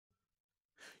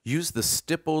Use the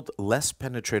stippled, less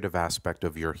penetrative aspect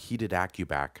of your heated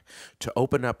AccuBack to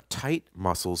open up tight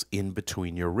muscles in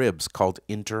between your ribs called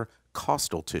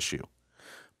intercostal tissue.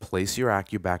 Place your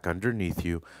AccuBack underneath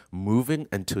you, moving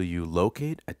until you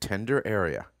locate a tender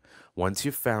area. Once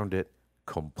you've found it,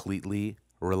 completely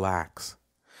relax.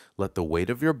 Let the weight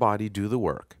of your body do the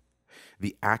work.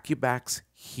 The AccuBack's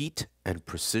heat and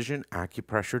precision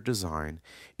acupressure design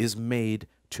is made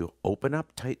to open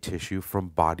up tight tissue from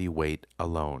body weight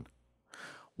alone.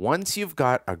 Once you've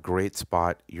got a great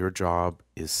spot, your job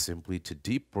is simply to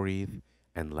deep breathe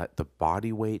and let the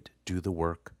body weight do the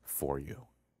work for you.